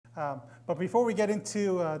But before we get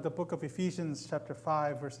into the book of Ephesians, chapter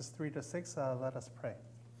 5, verses 3 to 6, let us pray.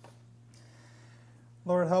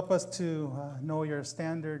 Lord, help us to know your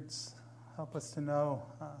standards. Help us to know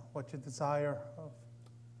what you desire of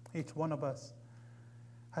each one of us,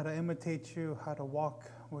 how to imitate you, how to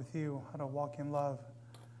walk with you, how to walk in love,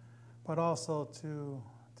 but also to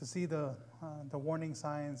see the warning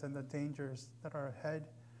signs and the dangers that are ahead,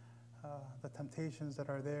 the temptations that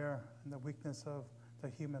are there, and the weakness of the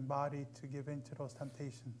human body to give in to those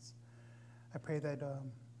temptations. I pray that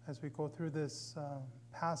as we go through this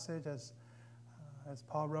passage, as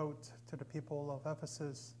Paul wrote to the people of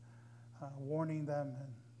Ephesus, warning them and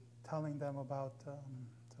telling them about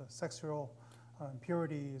the sexual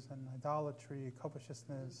impurities and idolatry,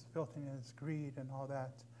 covetousness, filthiness, greed, and all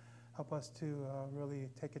that. Help us to really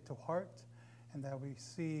take it to heart, and that we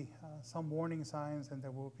see some warning signs, and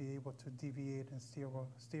that we'll be able to deviate and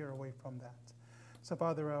steer away from that. So,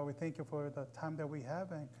 Father, we thank you for the time that we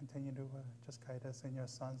have, and continue to just guide us in your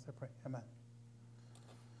Son's name. Amen.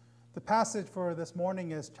 The passage for this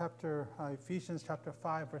morning is Ephesians chapter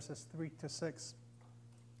 5, verses 3 to 6.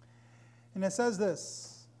 And it says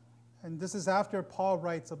this, and this is after Paul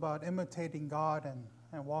writes about imitating God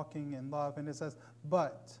and walking in love, and it says,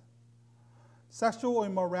 "But sexual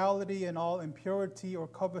immorality and all impurity or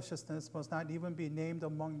covetousness must not even be named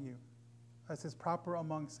among you, as is proper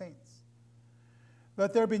among saints.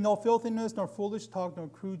 Let there be no filthiness, nor foolish talk, nor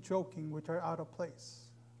crude joking, which are out of place,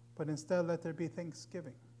 but instead let there be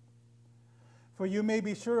thanksgiving. For you may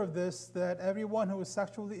be sure of this, that everyone who is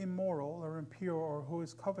sexually immoral or impure or who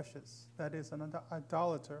is covetous, that is, an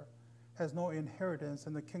idolater, has no inheritance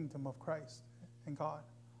in the kingdom of Christ and God.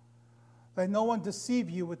 Let no one deceive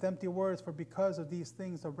you with empty words, for because of these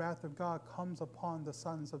things the wrath of God comes upon the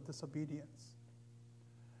sons of disobedience."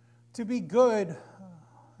 To be good,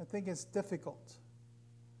 I think it's difficult.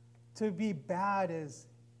 To be bad is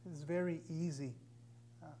very easy.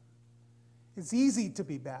 It's easy to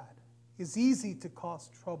be bad. It's easy to cause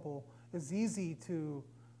trouble. It's easy to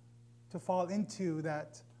fall into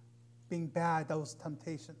that being bad, those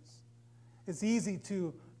temptations. It's easy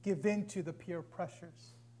to give in to the peer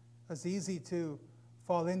pressures. It's easy to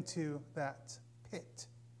fall into that pit.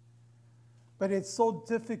 But it's so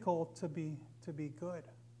difficult to be good.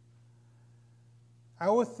 I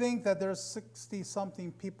would think that there's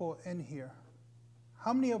 60-something people in here.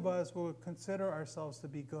 How many of us would consider ourselves to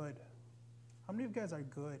be good? How many of you guys are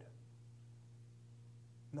good?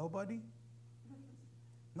 Nobody?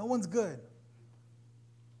 No one's good.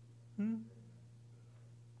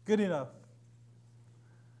 Good enough.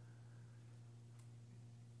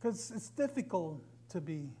 Because it's difficult to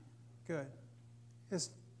be good. It's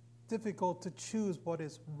difficult to choose what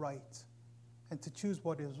is right. And to choose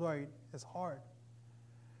what is right is hard.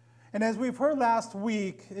 And as we've heard last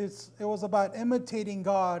week, it was about imitating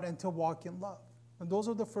God and to walk in love. And those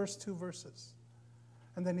are the first two verses.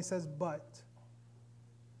 And then he says, "But."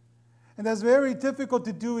 And that's very difficult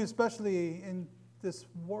to do, especially in this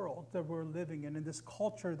world that we're living in this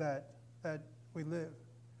culture that we live.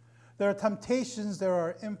 There are temptations, there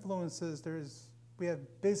are influences, we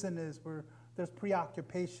have busyness, there's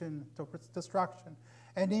preoccupation, distraction,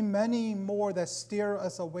 and many more that steer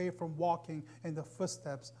us away from walking in the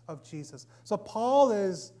footsteps of Jesus. So Paul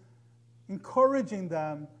is encouraging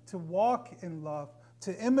them to walk in love,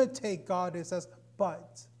 to imitate God. He says,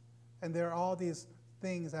 "But," and there are all these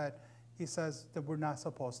things that he says that we're not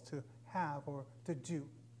supposed to have or to do.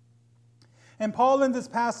 And Paul in this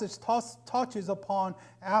passage touches upon,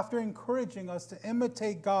 after encouraging us to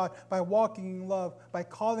imitate God by walking in love, by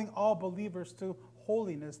calling all believers to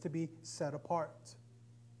holiness, to be set apart,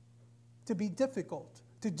 to be difficult,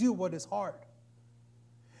 to do what is hard.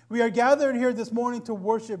 We are gathered here this morning to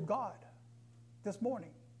worship God. This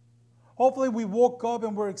morning. Hopefully we woke up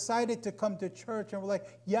and we're excited to come to church, and we're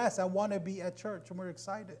like, yes, I want to be at church, and we're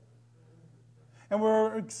excited. And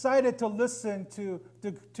we're excited to listen to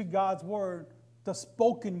God's word, the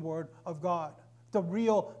spoken word of God, the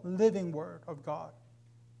real living word of God.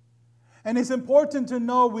 And it's important to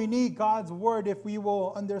know we need God's word if we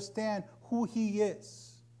will understand who he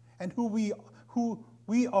is and who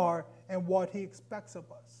we are and what he expects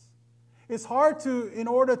of us. It's hard in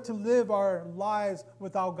order to live our lives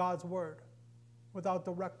without God's word, without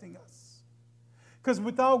directing us. Because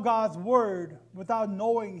without God's word, without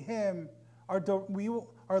knowing him,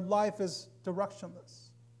 our life is directionless.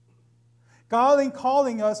 God, in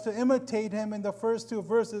calling us to imitate him in the first two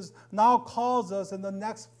verses, now calls us in the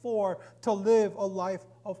next four to live a life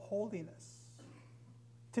of holiness,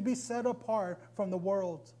 to be set apart from the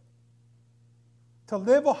world. To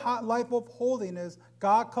live a life of holiness,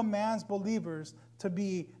 God commands believers to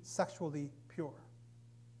be sexually pure.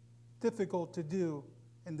 Difficult to do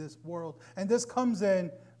in this world. And this comes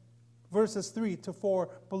in verses 3 to 4.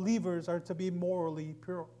 Believers are to be morally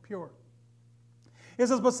pure. It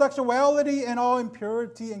says, but sexuality and all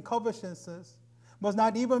impurity and covetousness must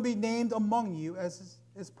not even be named among you as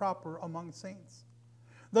is proper among saints.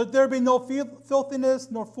 That there be no filthiness,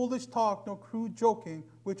 nor foolish talk, nor crude joking,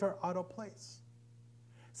 which are out of place.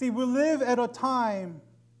 See, we live at a time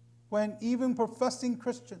when even professing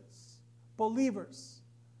Christians, believers,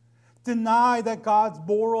 deny that God's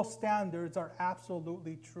moral standards are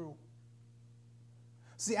absolutely true.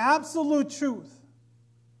 See, absolute truth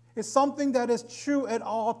is something that is true at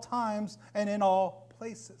all times and in all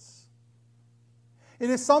places. It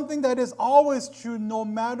is something that is always true no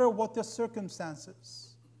matter what the circumstances.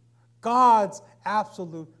 God's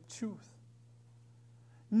absolute truth.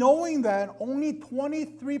 Knowing that only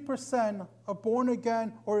 23% of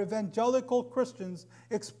born-again or evangelical Christians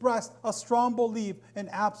express a strong belief in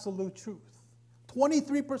absolute truth.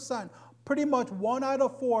 23%, pretty much 1 out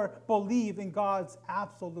of 4, believe in God's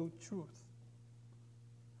absolute truth.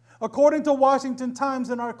 According to Washington Times,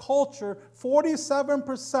 in our culture,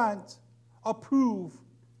 47% approve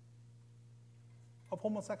of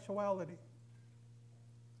homosexuality,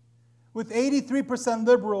 with 83%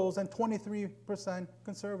 liberals and 23%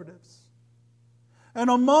 conservatives. And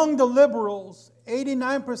among the liberals,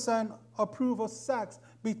 89% approve of sex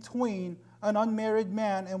between an unmarried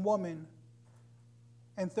man and woman,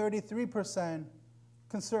 and 33%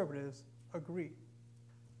 conservatives agree.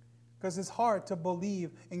 Because it's hard to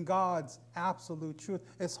believe in God's absolute truth.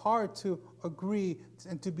 It's hard to agree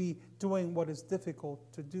and to be doing what is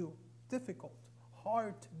difficult to do. Difficult,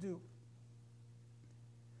 hard to do.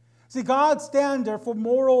 See, God's standard for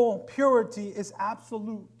moral purity is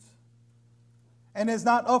absolute and is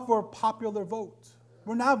not up for popular vote.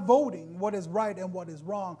 We're not voting what is right and what is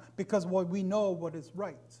wrong because what we know what is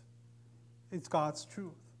right. It's God's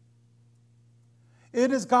truth.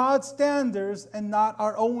 It is God's standards and not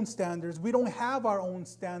our own standards. We don't have our own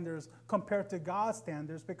standards compared to God's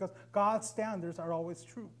standards because God's standards are always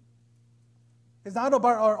true. It's not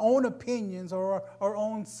about our own opinions or our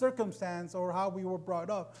own circumstance or how we were brought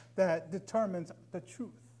up that determines the truth.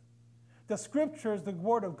 The scriptures, the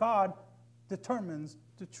word of God, determines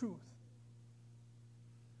the truth.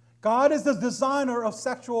 God is the designer of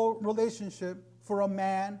sexual relationship for a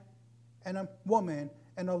man and a woman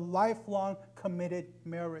in a lifelong committed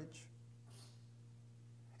marriage.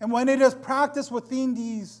 And when it is practiced within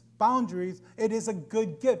these boundaries, it is a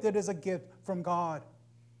good gift. It is a gift from God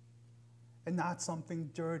and not something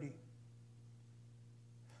dirty.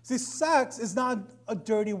 See, sex is not a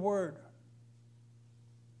dirty word.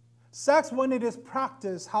 Sex, when it is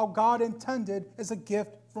practiced how God intended, is a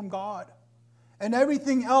gift from God. And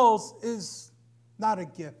everything else is not a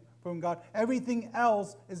gift from God. Everything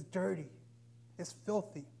else is dirty. It's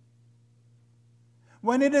filthy.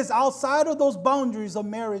 When it is outside of those boundaries of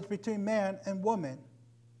marriage between man and woman,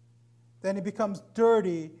 then it becomes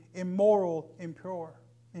dirty, immoral, impure.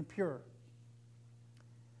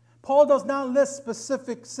 Paul does not list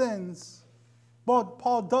specific sins, but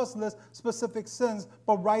Paul does list specific sins,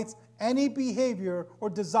 but writes any behavior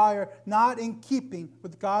or desire not in keeping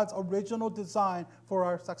with God's original design for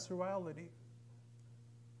our sexuality.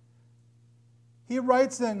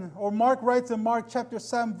 Mark writes in Mark chapter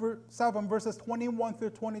 7, verses 21 through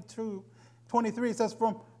 23, it says,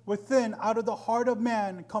 from within, out of the heart of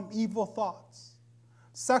man, come evil thoughts,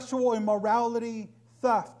 sexual immorality,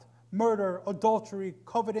 theft, murder, adultery,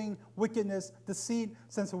 coveting, wickedness, deceit,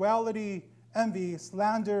 sensuality, envy,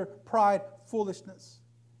 slander, pride, foolishness.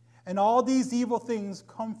 And all these evil things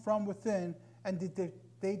come from within, and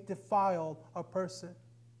they defile a person.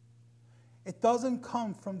 It doesn't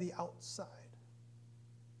come from the outside.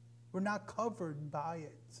 We're not covered by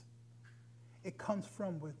it. It comes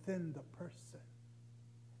from within the person.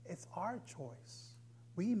 It's our choice.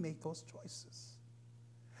 We make those choices.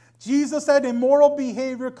 Jesus said immoral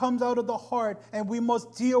behavior comes out of the heart, and we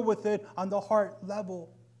must deal with it on the heart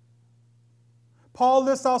level. Paul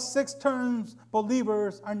lists out 6 terms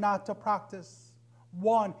believers are not to practice.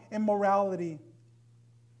 1, immorality.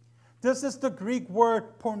 This is the Greek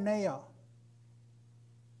word porneia,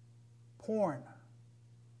 porn,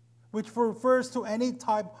 which refers to any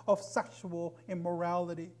type of sexual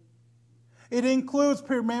immorality. It includes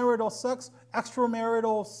premarital sex,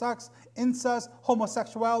 extramarital sex, incest,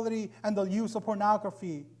 homosexuality, and the use of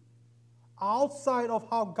pornography. Outside of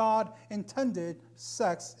how God intended,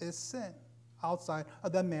 sex is sin. Outside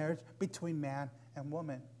of the marriage between man and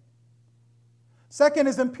woman. 2nd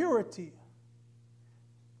is impurity.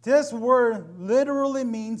 This word literally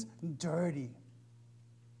means dirty.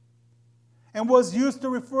 and was used to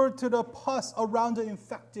refer to the pus around the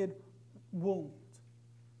infected wound.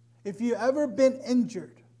 If you've ever been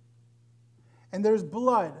injured, and there's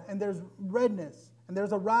blood, and there's redness, and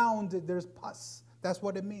there's pus, that's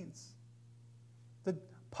what it means. The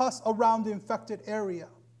pus around the infected area.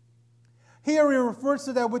 Here he refers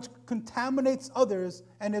to that which contaminates others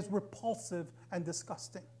and is repulsive and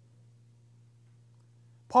disgusting.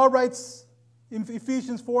 Paul writes in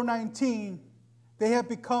Ephesians 4:19, they have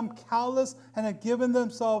become callous and have given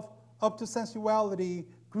themselves up to sensuality,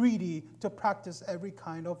 greedy to practice every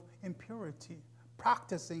kind of impurity.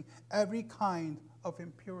 Practicing every kind of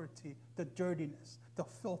impurity, the dirtiness, the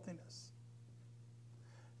filthiness.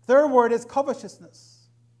 Third word is covetousness.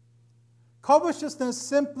 Covetousness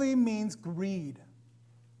simply means greed.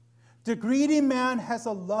 The greedy man has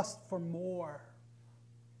a lust for more.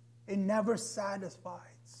 It never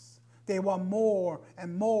satisfies. They want more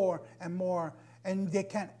and more and more, and they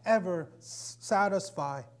can't ever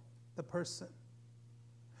satisfy the person.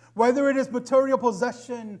 Whether it is material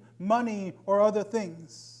possession, money, or other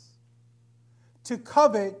things. To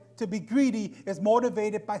covet, to be greedy, is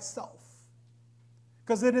motivated by self.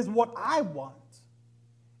 Because it is what I want.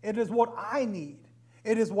 It is what I need.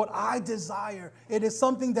 It is what I desire. It is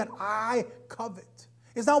something that I covet.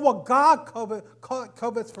 It's not what God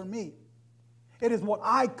covets for me. It is what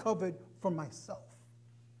I covet for myself.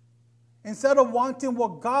 Instead of wanting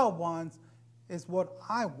what God wants, is what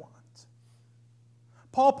I want.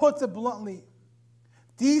 Paul puts it bluntly.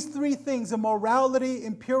 These three things, immorality,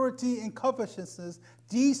 impurity, and covetousness,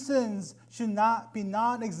 these sins should not be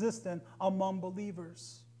non-existent among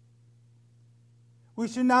believers. We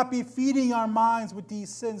should not be feeding our minds with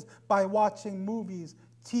these sins by watching movies,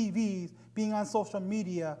 TVs, being on social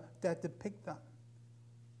media that depict them.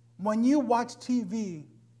 When you watch TV,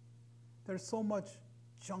 there's so much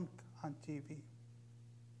junk on TV.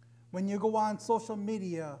 When you go on social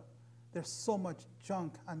media, there's so much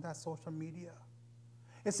junk on that social media.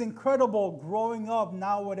 It's incredible growing up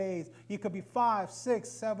nowadays. You could be 5, 6,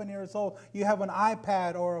 7 years old. You have an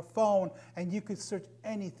iPad or a phone, and you could search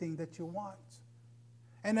anything that you want.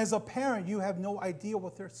 And as a parent, you have no idea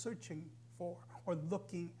what they're searching for or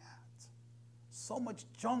looking at. So much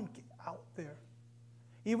junk out there.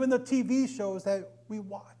 Even the TV shows that we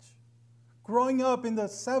watch. Growing up in the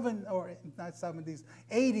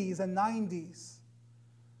 80s and 90s,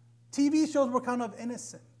 TV shows were kind of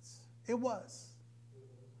innocent. It was.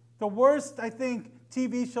 The worst, I think,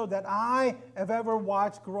 TV show that I have ever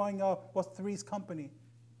watched growing up was Three's Company.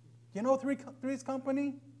 You know Three's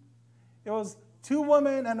Company? It was two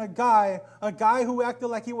women and a guy who acted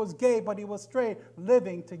like he was gay, but he was straight,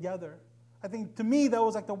 living together. I think, to me, that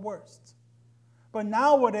was like the worst. But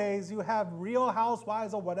nowadays, you have Real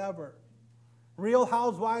Housewives or whatever. Real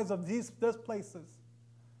Housewives of these places.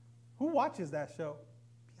 Who watches that show?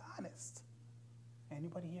 Be honest.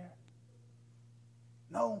 Anybody here?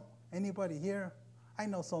 No? Anybody here? I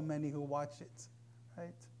know so many who watch it,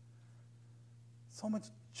 right? So much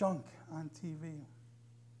junk on TV.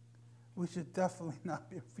 We should definitely not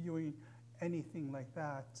be viewing anything like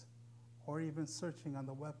that or even searching on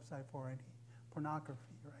the website for any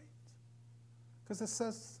pornography, right? Because it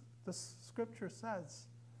says, the scripture says,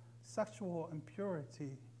 sexual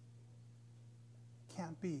impurity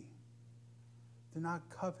can't be. Do not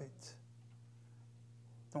covet.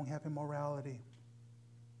 Don't have immorality.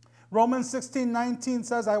 Romans 16:19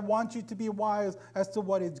 says, I want you to be wise as to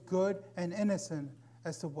what is good and innocent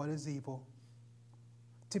as to what is evil.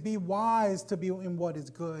 To be wise to be in what is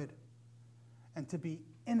good, and to be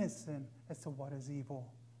innocent as to what is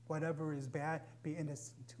evil. Whatever is bad, be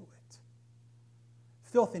innocent to it.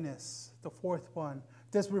 Filthiness, the fourth one.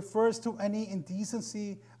 This refers to any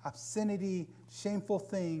indecency, obscenity, shameful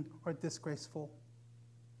thing, or disgraceful.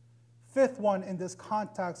 Fifth one in this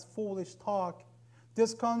context, foolish talk.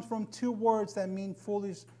 This comes from two words that mean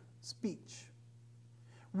foolish speech.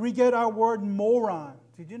 We get our word moron.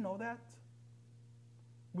 Did you know that?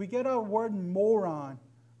 We get our word moron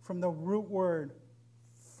from the root word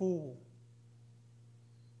fool.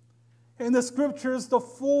 In the scriptures, the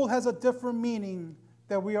fool has a different meaning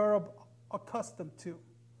that we are accustomed to.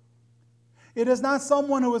 It is not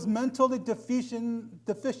someone who is mentally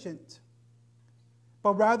deficient,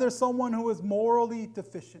 but rather someone who is morally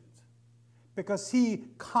deficient, because he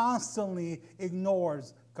constantly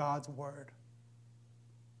ignores God's word.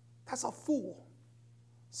 That's a fool.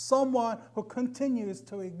 Someone who continues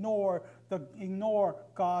to ignore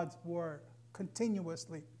God's word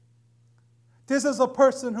continuously. This is a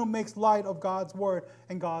person who makes light of God's word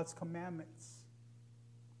and God's commandments,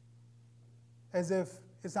 as if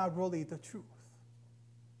it's not really the truth.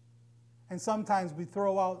 And sometimes we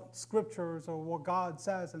throw out scriptures or what God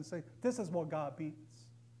says and say, this is what God means.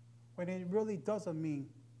 When it really doesn't mean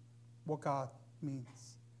what God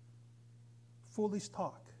means. Foolish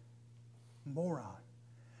talk. Moron.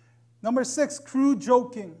 Number 6, crude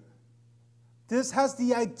joking. This has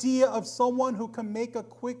the idea of someone who can make a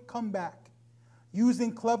quick comeback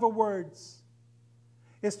using clever words.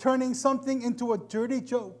 It's turning something into a dirty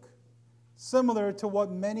joke, similar to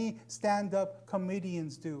what many stand-up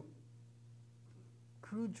comedians do.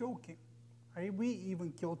 Crude joking. Are we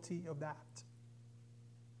even guilty of that?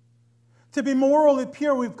 To be morally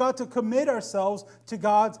pure, we've got to commit ourselves to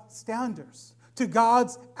God's standards, to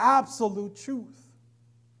God's absolute truth.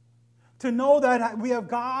 To know that we have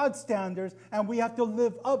God's standards and we have to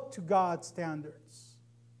live up to God's standards.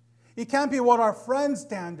 It can't be what our friends'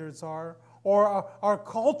 standards are or our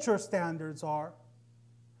culture standards are,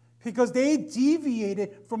 because they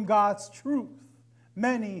deviated from God's truth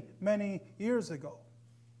many, many years ago.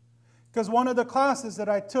 Because one of the classes that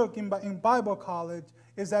I took in Bible college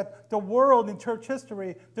is that the world in church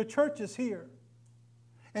history, the church is here.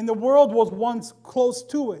 And the world was once close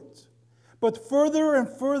to it. But further and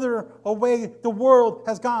further away, the world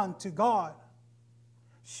has gone to God.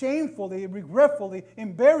 Shamefully, regretfully,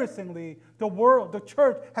 embarrassingly, the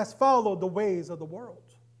church has followed the ways of the world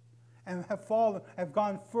and have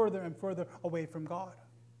gone further and further away from God.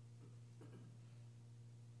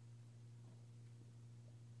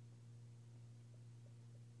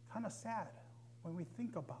 Kind of sad when we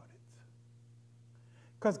think about it.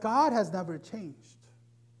 Because God has never changed.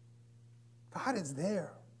 God is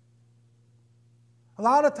there. A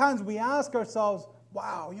lot of times we ask ourselves,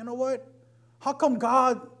 wow, you know what? How come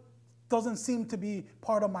God doesn't seem to be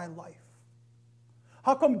part of my life?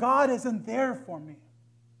 How come God isn't there for me?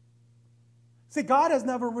 See, God has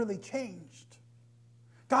never really changed.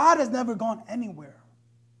 God has never gone anywhere.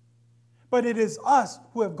 But it is us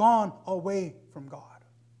who have gone away from God.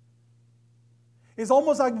 It's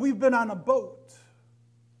almost like we've been on a boat.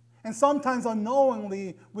 And sometimes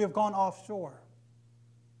unknowingly, we have gone offshore.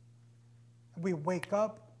 We wake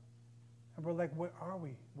up and we're like, where are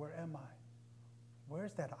we? Where am I?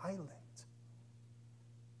 Where's that island?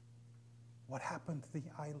 What happened to the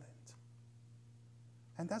island?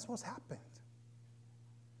 And that's what's happened.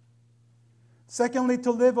 Secondly,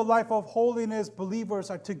 to live a life of holiness,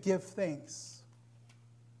 believers are to give thanks.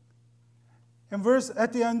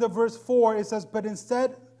 At the end of verse 4, it says, but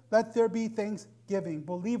instead, let there be thanksgiving.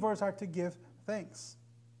 Believers are to give thanks.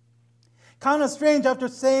 Kind of strange after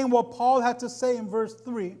saying what Paul had to say in verse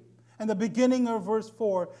 3 and the beginning of verse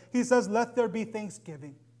 4, he says, let there be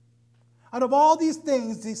thanksgiving. Out of all these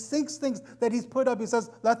things, these 6 things that he's put up, he says,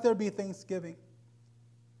 let there be thanksgiving.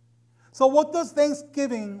 So what does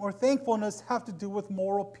thanksgiving or thankfulness have to do with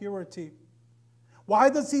moral purity? Why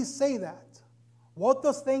does he say that? What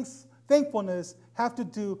does thankfulness have to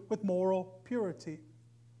do with moral purity?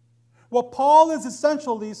 What Paul is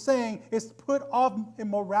essentially saying is to put off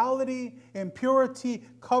immorality, impurity,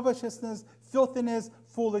 covetousness, filthiness,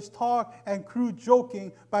 foolish talk, and crude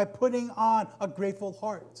joking by putting on a grateful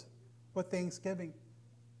heart with thanksgiving.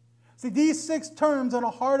 See, these 6 terms in a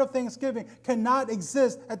heart of thanksgiving cannot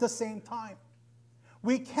exist at the same time.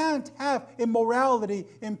 We can't have immorality,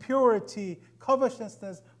 impurity,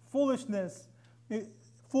 covetousness, foolishness,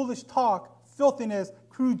 foolish talk, filthiness,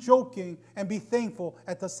 crude joking, and be thankful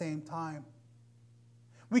at the same time.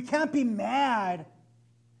 We can't be mad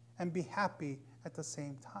and be happy at the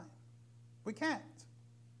same time. We can't.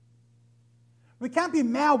 We can't be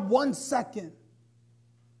mad 1 second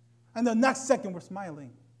and the next second we're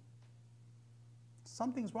smiling.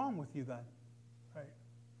 Something's wrong with you then, right?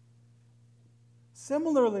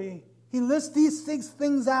 Similarly, he lists these 6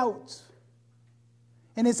 things out.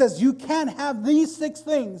 And it says you can't have these 6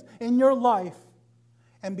 things in your life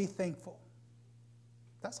and be thankful.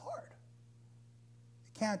 That's hard.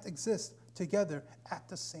 It can't exist together at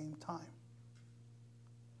the same time.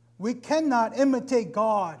 We cannot imitate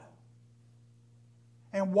God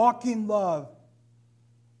and walk in love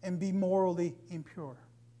and be morally impure.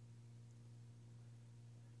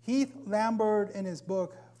 Heath Lambert, in his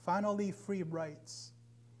book, Finally Free, writes,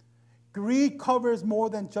 greed covers more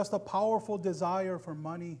than just a powerful desire for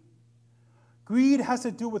money. Greed has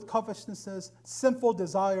to do with covetousness, sinful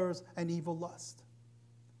desires, and evil lust.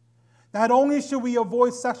 Not only should we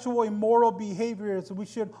avoid sexual immoral behaviors, we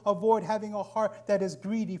should avoid having a heart that is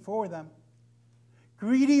greedy for them.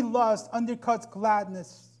 Greedy lust undercuts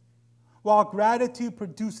gladness, while gratitude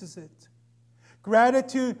produces it.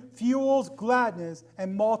 Gratitude fuels gladness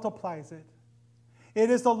and multiplies it. It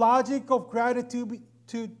is the logic of gratitude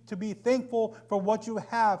to be thankful for what you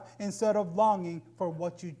have instead of longing for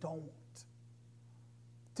what you don't.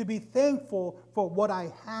 To be thankful for what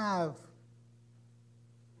I have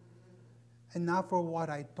and not for what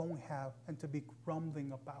I don't have, and to be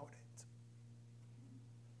grumbling about it.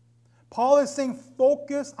 Paul is saying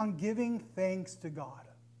focus on giving thanks to God.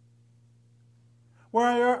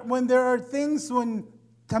 When there are things, when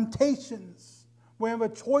temptations, we have a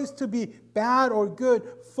choice to be bad or good,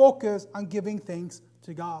 focus on giving thanks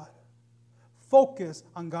to God. Focus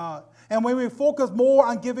on God. And when we focus more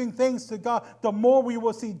on giving thanks to God, the more we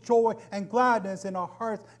will see joy and gladness in our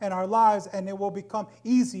hearts and our lives, and it will become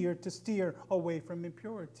easier to steer away from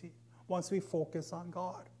impurity once we focus on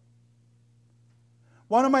God.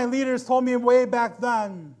 One of my leaders told me way back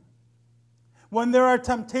then, when there are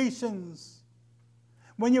temptations,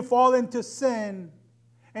 when you fall into sin,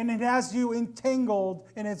 and it has you entangled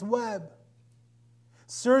in its web,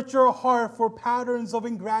 search your heart for patterns of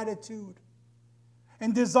ingratitude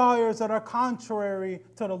and desires that are contrary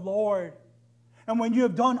to the Lord. And when you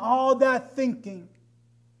have done all that thinking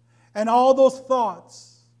and all those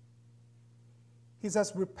thoughts, he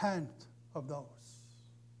says, repent of those.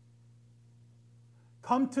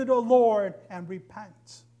 Come to the Lord and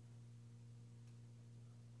repent.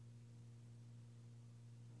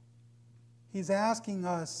 He's asking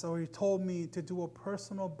us, or he told me, to do a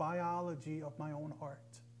personal biology of my own heart.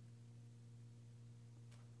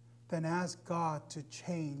 Then ask God to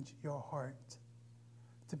change your heart,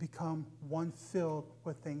 to become one filled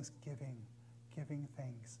with thanksgiving, giving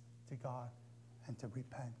thanks to God, and to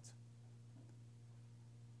repent.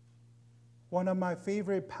 One of my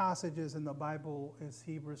favorite passages in the Bible is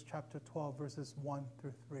Hebrews chapter 12, verses 1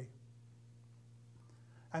 through 3.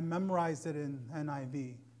 I memorized it in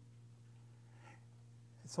NIV,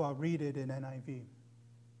 so I'll read it in NIV.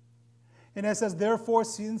 And it says, therefore,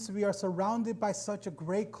 since we are surrounded by such a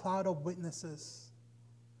great cloud of witnesses,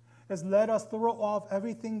 let us throw off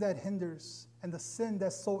everything that hinders and the sin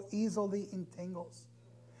that so easily entangles.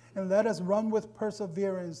 And let us run with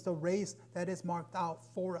perseverance the race that is marked out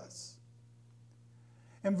for us.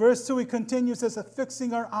 In verse 2, he continues, says,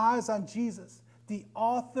 fixing our eyes on Jesus, the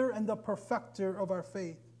author and the perfecter of our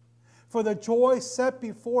faith. For the joy set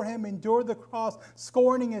before him endured the cross,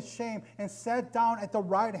 scorning its shame, and sat down at the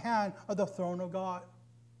right hand of the throne of God.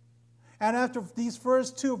 And after these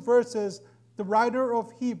first two verses, the writer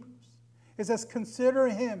of Hebrews, it says, consider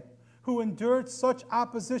him who endured such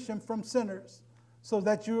opposition from sinners, so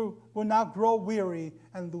that you will not grow weary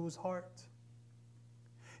and lose heart.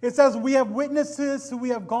 It says, we have witnesses who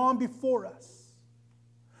have gone before us,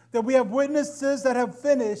 that we have witnesses that have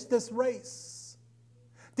finished this race.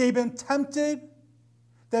 They've been tempted,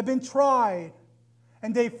 they've been tried,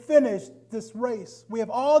 and they finished this race. We have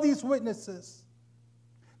all these witnesses.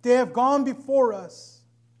 They have gone before us.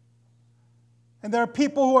 And there are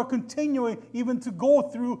people who are continuing even to go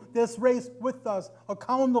through this race with us,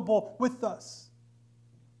 accountable with us.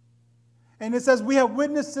 And it says we have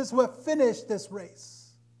witnesses who have finished this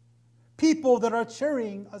race. People that are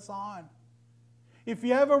cheering us on. If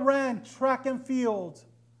you ever ran track and field,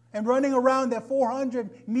 and running around that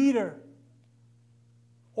 400-meter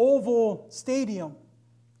oval stadium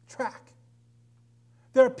track,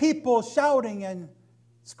 there are people shouting and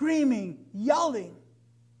screaming, yelling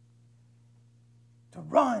to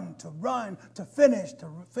run, to finish,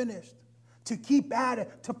 to keep at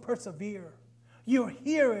it, to persevere. You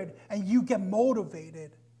hear it and you get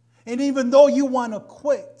motivated. And even though you want to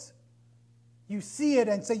quit, you see it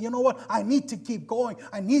and say, you know what, I need to keep going.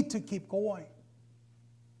 I need to keep going.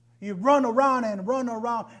 You run around,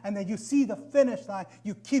 and then you see the finish line.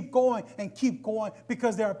 You keep going,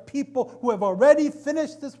 because there are people who have already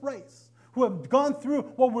finished this race, who have gone through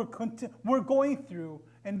what we're going through,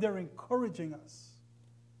 and they're encouraging us.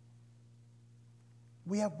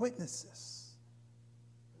 We have witnesses.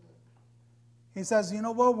 He says, you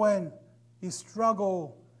know what, when you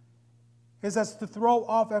struggle, he says to throw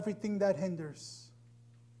off everything that hinders.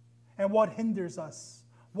 And what hinders us?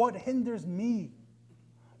 What hinders me?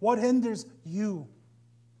 What hinders you?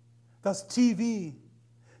 Does TV,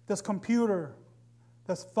 does computer,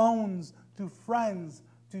 does phones, do friends,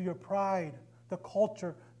 do your pride, the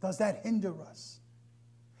culture, does that hinder us?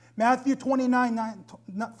 Matthew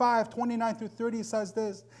 5:29 through 30 says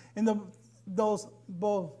this, in those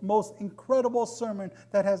most incredible sermon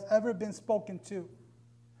that has ever been spoken to.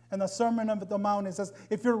 And the Sermon on the Mount, it says,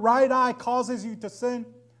 if your right eye causes you to sin,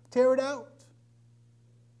 tear it out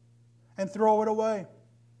and throw it away.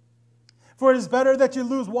 For it is better that you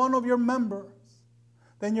lose one of your members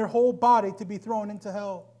than your whole body to be thrown into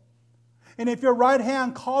hell. And if your right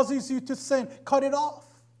hand causes you to sin, cut it off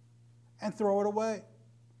and throw it away.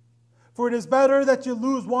 For it is better that you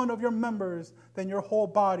lose one of your members than your whole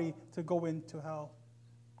body to go into hell.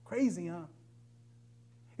 Crazy, huh?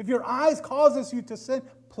 If your eyes causes you to sin,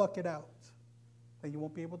 pluck it out. Then you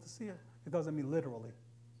won't be able to see it. It doesn't mean literally,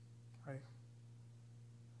 right?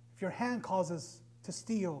 If your hand causes to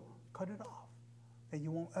steal, cut it off. Then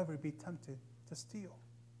you won't ever be tempted to steal,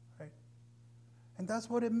 right? And that's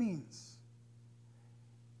what it means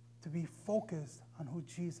to be focused on who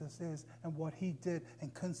Jesus is and what he did,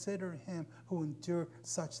 and consider him who endured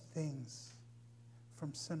such things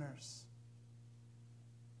from sinners.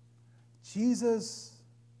 Jesus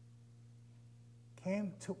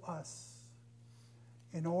came to us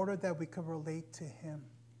in order that we could relate to him.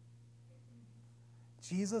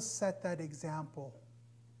 Jesus set that example.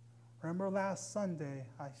 Remember last Sunday,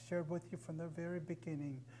 I shared with you from the very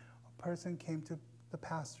beginning, a person came to the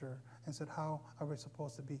pastor and said, how are we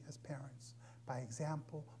supposed to be as parents? By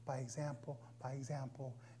example, by example, by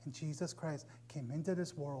example. And Jesus Christ came into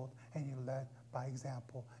this world and he led by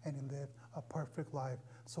example, and he lived a perfect life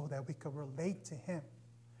so that we could relate to him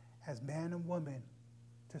as man and woman,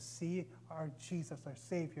 to see our Jesus, our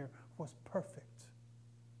Savior, was perfect,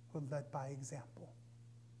 who led by example.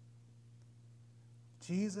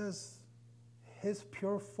 Jesus, his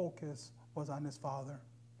pure focus was on his Father,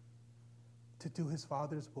 to do his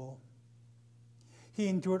Father's will. He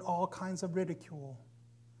endured all kinds of ridicule,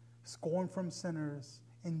 scorn from sinners,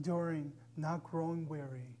 enduring, not growing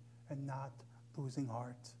weary, and not losing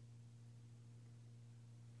heart.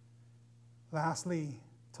 Lastly,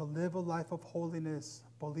 to live a life of holiness,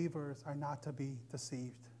 believers are not to be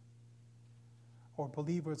deceived. Or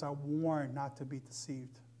believers are warned not to be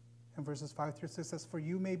deceived. In verses 5 through 6 says, for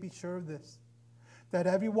you may be sure of this, that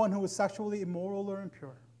everyone who is sexually immoral or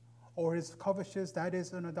impure, or is covetous, that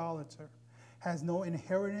is an idolater, has no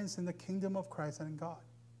inheritance in the kingdom of Christ and in God.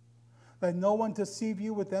 Let no one deceive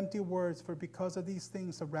you with empty words, for because of these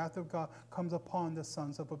things the wrath of God comes upon the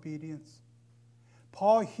sons of obedience.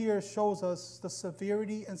 Paul here shows us the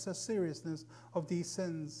severity and the seriousness of these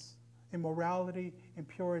sins: immorality,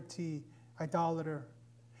 impurity, idolater.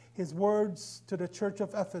 His words to the church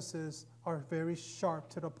of Ephesus are very sharp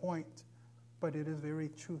to the point, but it is very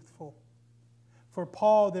truthful. For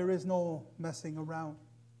Paul, there is no messing around.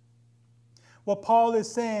 What Paul is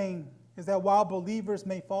saying is that while believers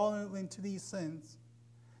may fall into these sins,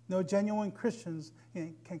 no genuine Christians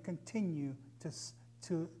can continue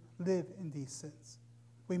to live in these sins.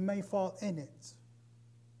 We may fall in it.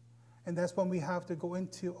 And that's when we have to go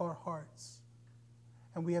into our hearts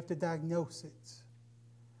and we have to diagnose it.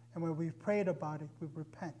 And when we've prayed about it, we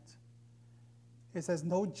repent. It says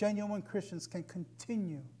no genuine Christians can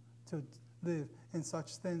continue to live in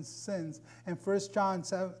such sins. And 1 John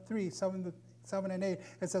 3, 7 and 8,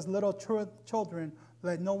 it says, little children,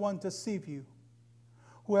 let no one deceive you.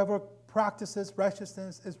 Whoever practices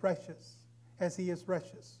righteousness is righteous, as he is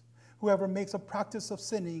righteous. Whoever makes a practice of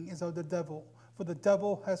sinning is of the devil, for the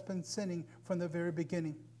devil has been sinning from the very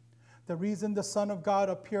beginning. The reason the Son of God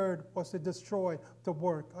appeared was to destroy the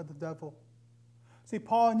work of the devil. See,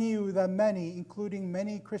 Paul knew that many, including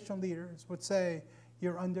many Christian leaders, would say,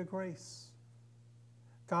 you're under grace.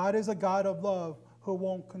 God is a God of love who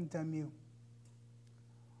won't condemn you.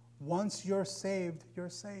 Once you're saved, you're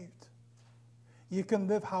saved. You can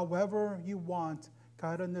live however you want.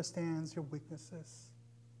 God understands your weaknesses.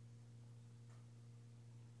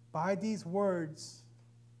 By these words,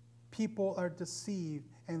 people are deceived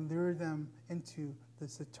and lure them into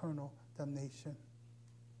this eternal damnation.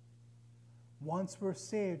 Once we're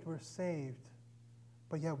saved, we're saved.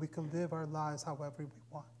 But yet we can live our lives however we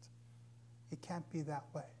want. It can't be that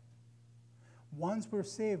way. Once we're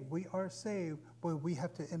saved, we are saved, but we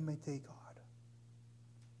have to imitate God.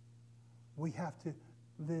 We have to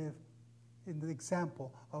live in the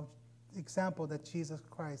example that Jesus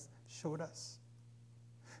Christ showed us.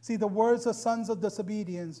 See, the words of sons of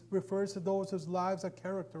disobedience refers to those whose lives are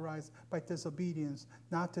characterized by disobedience,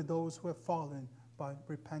 not to those who have fallen but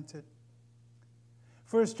repented.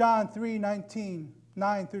 1 John 3, 9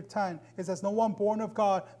 through 10, it says, no one born of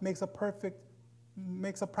God makes a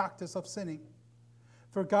practice of sinning.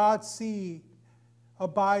 For God's seed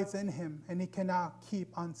abides in him, and he cannot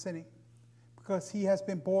keep on sinning, because he has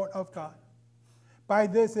been born of God. By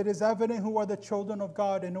this it is evident who are the children of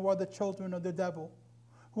God and who are the children of the devil.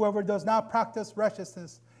 Whoever does not practice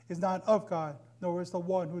righteousness is not of God, nor is the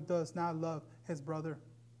one who does not love his brother.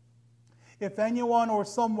 If anyone or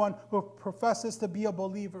someone who professes to be a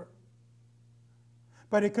believer,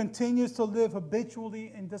 but it continues to live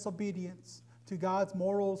habitually in disobedience to God's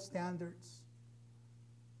moral standards,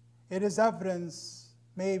 it is evidence,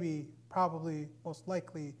 maybe, probably, most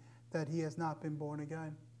likely, that he has not been born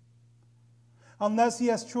again. Unless he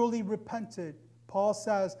has truly repented, Paul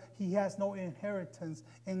says he has no inheritance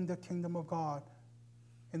in the kingdom of God,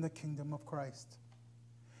 in the kingdom of Christ.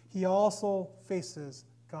 He also faces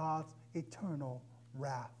God's eternal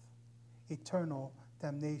wrath, eternal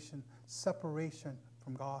damnation, separation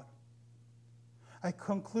from God. I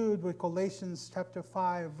conclude with Galatians chapter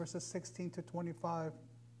 5, verses 16 to 25.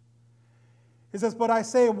 It says, "But I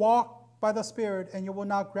say, walk by the Spirit, and you will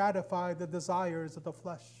not gratify the desires of the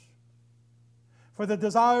flesh. For the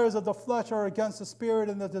desires of the flesh are against the Spirit,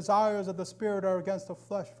 and the desires of the Spirit are against the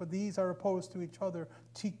flesh. For these are opposed to each other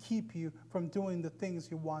to keep you from doing the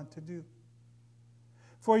things you want to do.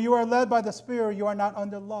 For you are led by the Spirit, you are not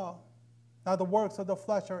under law. Now the works of the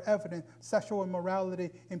flesh are evident: sexual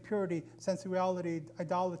immorality, impurity, sensuality,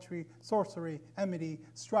 idolatry, sorcery, enmity,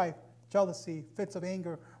 strife, jealousy, fits of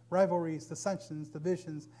anger, rivalries, dissensions,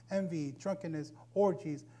 divisions, envy, drunkenness,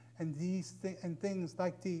 orgies, and things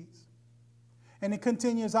like these." And it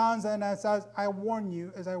continues on, and as I warn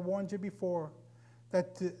you, as I warned you before,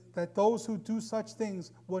 that those who do such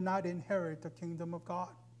things will not inherit the kingdom of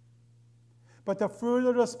God. But the fruit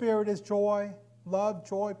of the Spirit is joy, love,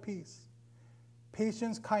 joy, peace,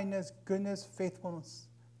 patience, kindness, goodness, faithfulness,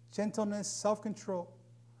 gentleness, self-control.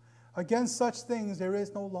 Against such things there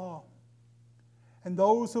is no law. And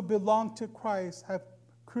those who belong to Christ have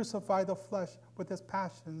crucified the flesh with its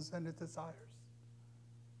passions and its desires.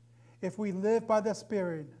 If we live by the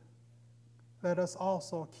Spirit, let us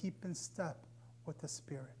also keep in step with the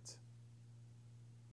Spirit.